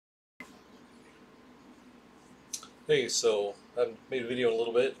Hey, so I made a video in a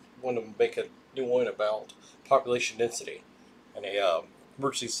little bit. Want to make a new one about population density and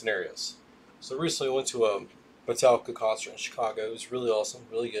emergency scenarios. So recently I went to a Metallica concert in Chicago. It was really awesome,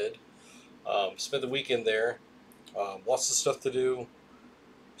 really good. Spent the weekend there. Lots of stuff to do,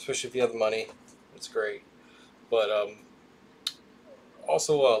 especially if you have the money. It's great. But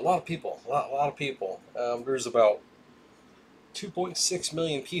also a lot of people. A lot of people. There's about 2.6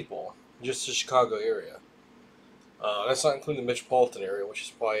 million people just in the Chicago area. That's not including the metropolitan area, which is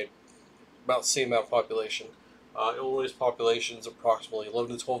probably about the same amount of population. Illinois' population is approximately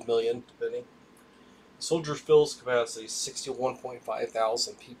 11 to 12 million, depending. Soldiers capacity is 61.5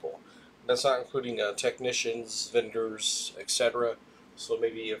 thousand people. That's not including technicians, vendors, etc. So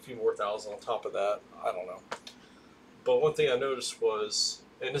maybe a few more thousand on top of that. I don't know. But one thing I noticed was,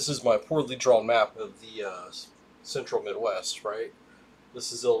 and this is my poorly drawn map of the central Midwest, right?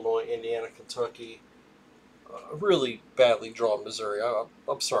 This is Illinois, Indiana, Kentucky, really badly drawn Missouri.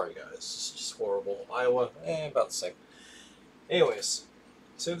 I'm sorry, guys. It's just horrible. Iowa, about the same. Anyways,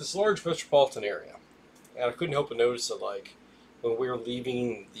 so this large metropolitan area, and I couldn't help but notice that, like, when we were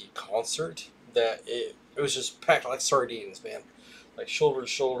leaving the concert, that it was just packed like sardines, man, like shoulder to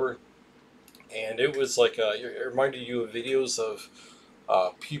shoulder, and it was like it reminded you of videos of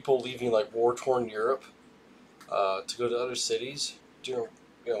people leaving like war-torn Europe to go to other cities during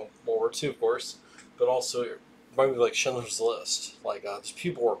World War II, of course, but also it reminded me of like Schindler's List. Like these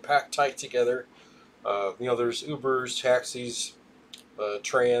people were packed tight together. There's Ubers, taxis,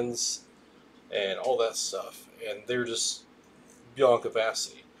 trans, and all that stuff, and they're just beyond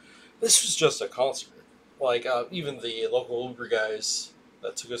capacity. This was just a concert. Like even the local Uber guys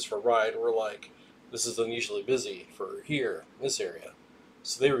that took us for a ride were like, "This is unusually busy for here in this area,"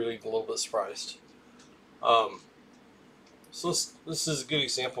 so they were even a little bit surprised. Um, so this is a good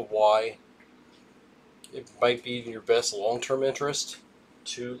example of why it might be in your best long-term interest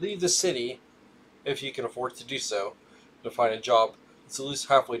to leave the city if you can afford to do so, to find a job that's at least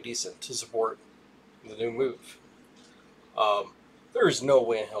halfway decent to support the new move. Um, there is no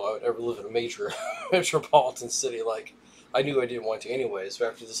way in hell I would ever live in a major metropolitan city. Like, I knew I didn't want to anyways,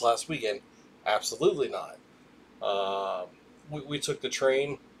 but after this last weekend, absolutely not. We took the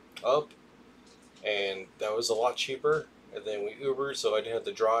train up, and that was a lot cheaper. And then we Ubered, so I didn't have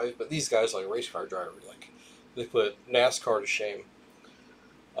to drive. But these guys, like race car drivers, like they put NASCAR to shame.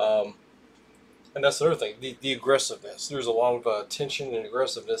 Um, and that's another thing, the aggressiveness. There's a lot of tension and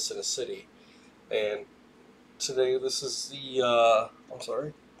aggressiveness in a city. And today, this is the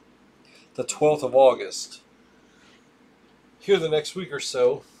 12th of August. Here, the next week or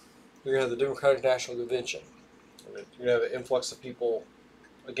so, you're going to have the Democratic National Convention. You're going to have an influx of people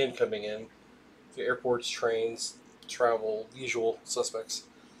again coming in. The airports, trains, travel, usual suspects,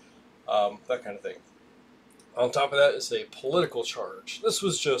 that kind of thing. On top of that is a political charge. This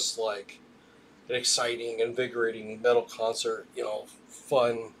was just like an exciting, invigorating metal concert,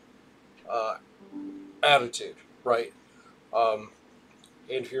 fun uh, attitude, right? Um,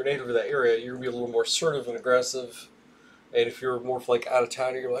 and if you're native to that area, you're gonna be a little more assertive and aggressive. And if you're more like out of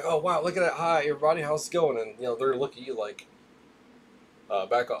town, you're like, "Oh wow, look at that! Hi, everybody, how's it going?" And they're looking at you like,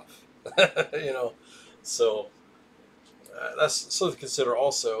 "Back off," you know. So that's something to consider.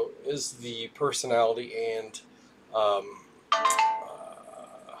 Also, is the personality and what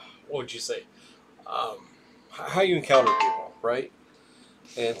would you say? How you encounter people, right?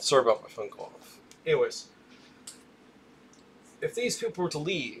 And sorry about my phone call. Anyways, if these people were to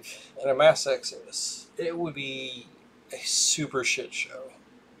leave in a mass exodus, it would be a super shit show.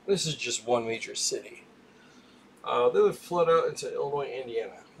 This is just one major city. They would flood out into Illinois,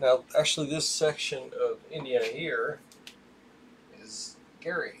 Indiana. Now, actually, this section of Indiana here is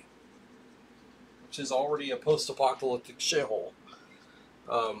Gary, which is already a post-apocalyptic shithole.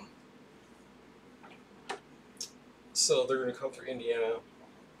 Um, so they're going to come through Indiana,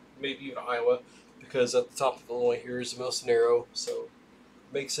 maybe even Iowa, because at the top of Illinois here is the most narrow, so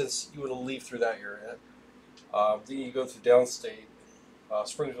it makes sense you want to leave through that area. Then you go through downstate.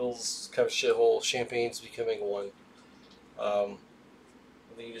 Springfield's kind of shithole. Champaign's becoming one.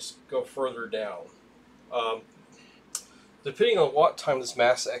 Then you just go further down. Um, Depending on what time this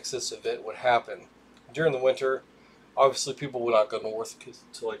mass exodus event would happen, during the winter, obviously people would not go north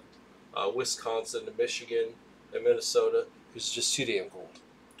to like Wisconsin and Michigan and Minnesota because it's just too damn cold.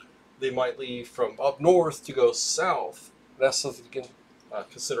 They might leave from up north to go south. That's something you can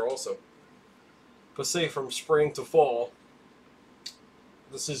consider also. But say from spring to fall,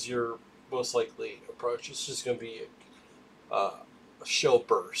 this is your most likely approach. It's just going to be a shell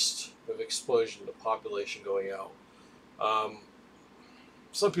burst of explosion of population going out. Um,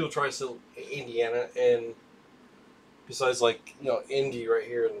 some people try to say Indiana, and besides like Indy right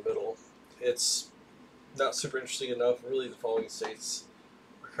here in the middle, it's not super interesting enough. Really, the following states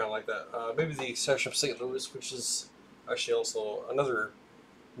are kind of like that. Maybe the exception of St. Louis, which is actually also another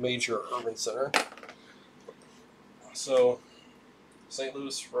major urban center. So St.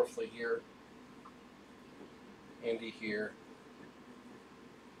 Louis roughly here, Indy here,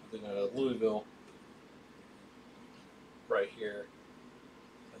 and then Louisville right here,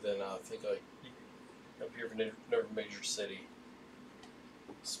 and then I think like up here for another major city,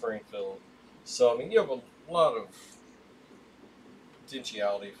 Springfield. So I mean you have a lot of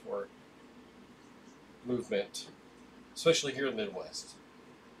potentiality for movement, especially here in the Midwest.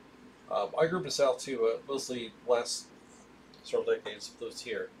 I grew up in the South too, mostly last several decades lived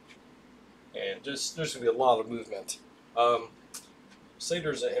here, and just there's gonna be a lot of movement. Um, Say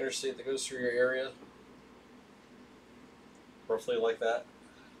there's an interstate that goes through your area, roughly like that.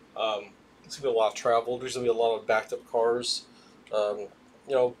 It's gonna be a lot of travel. There's gonna be a lot of backed up cars. Um,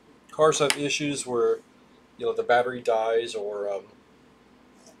 you know, Cars have issues where the battery dies or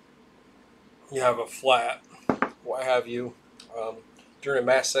you have a flat, what have you. Um, During a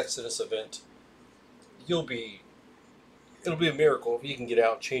mass exodus event, you'll be it'll be a miracle if you can get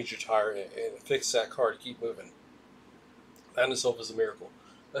out, change your tire, and fix that car to keep moving. That in itself is a miracle.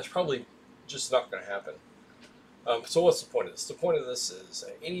 That's probably just not going to happen. So what's the point of this? The point of this is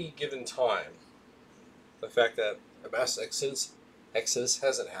at any given time, the fact that a mass exodus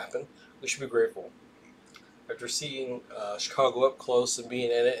hasn't happened, we should be grateful. After seeing Chicago up close and being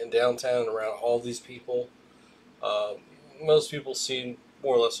in it and downtown and around all these people, uh, most people seem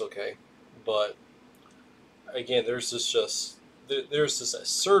more or less okay. But again, there's this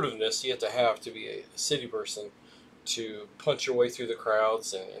assertiveness you have to be a city person to punch your way through the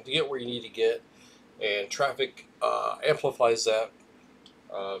crowds and to get where you need to get. And traffic amplifies that.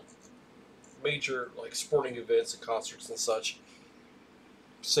 Uh, Major like sporting events and concerts and such,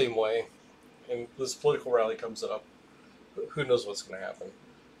 same way. And this political rally comes up, who knows what's going to happen.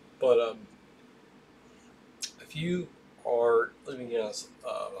 But if you are living in a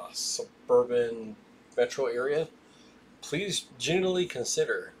suburban metro area, please genuinely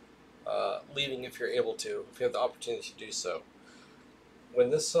consider leaving if you're able to, if you have the opportunity to do so. When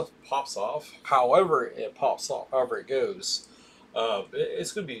this stuff pops off, however it pops off, however it goes,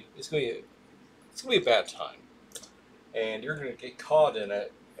 it's gonna be a bad time, and you're gonna get caught in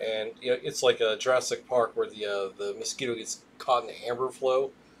it. And it's like a Jurassic Park where the mosquito gets caught in the amber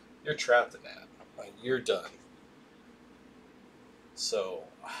flow. You're trapped in that. Like, you're done. So,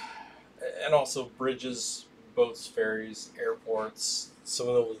 and also bridges, boats, ferries, airports. Some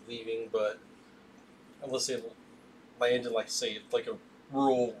of them was leaving, but unless they landed, like say, like a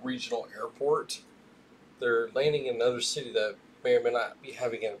rural regional airport, they're landing in another city that may or may not be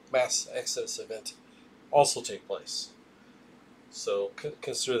having a mass exodus event also take place. So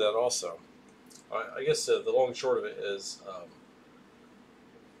consider that also. I guess the long and short of it is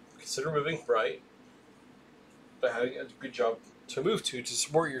consider moving right, but having a good job to move to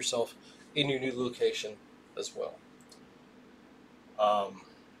support yourself in your new location as well. Um,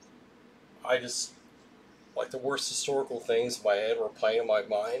 I just like the worst historical things in my head were playing in my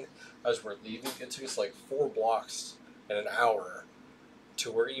mind as we're leaving. It took us like 4 blocks in an hour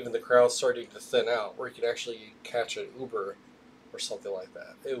to where even the crowd's starting to thin out, where you could actually catch an Uber or something like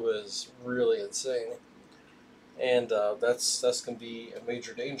that. It was really insane, and that's going to be a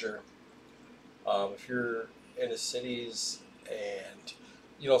major danger if you're in the cities. And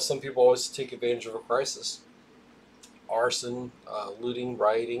some people always take advantage of a crisis: arson, looting,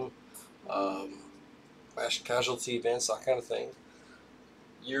 rioting, um, mass casualty events, that kind of thing.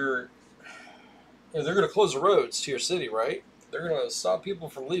 You're they're going to close the roads to your city, right? They're going to stop people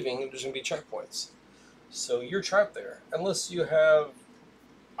from leaving, and there's going to be checkpoints. So you're trapped there, unless you have,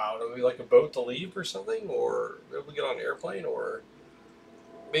 I don't know, maybe like a boat to leave or something, or maybe we get on an airplane, or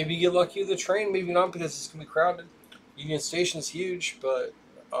maybe you get lucky with the train, maybe not because it's gonna be crowded. Union Station's huge, but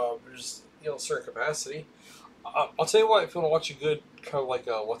there's a certain capacity. I'll tell you what, if you want to watch a good kind of like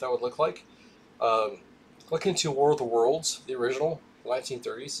what that would look like, um, look into War of the Worlds, the original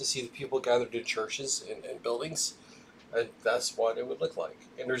 1930s, to see the people gathered in churches and buildings, and that's what it would look like.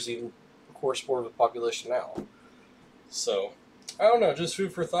 And there's even, of course, more of the population now. So I don't know, just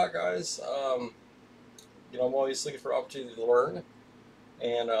food for thought, guys. I'm always looking for opportunity to learn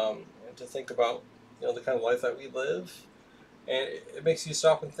and to think about the kind of life that we live, and it makes you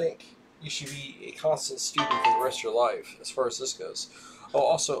stop and think. You should be a constant student for the rest of your life, as far as this goes. Oh,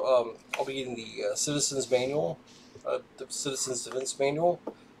 also, I'll be getting the Citizens Manual, the Citizens Defense Manual,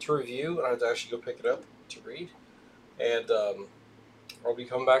 to review, and I have to actually go pick it up to read. And I'll be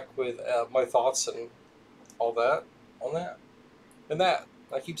coming back with my thoughts and all that. on that. And that.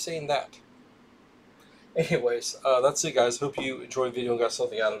 I keep saying that. Anyways, that's it, guys. Hope you enjoyed the video and got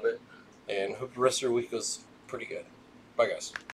something out of it. And hope the rest of your week was pretty good. Bye, guys.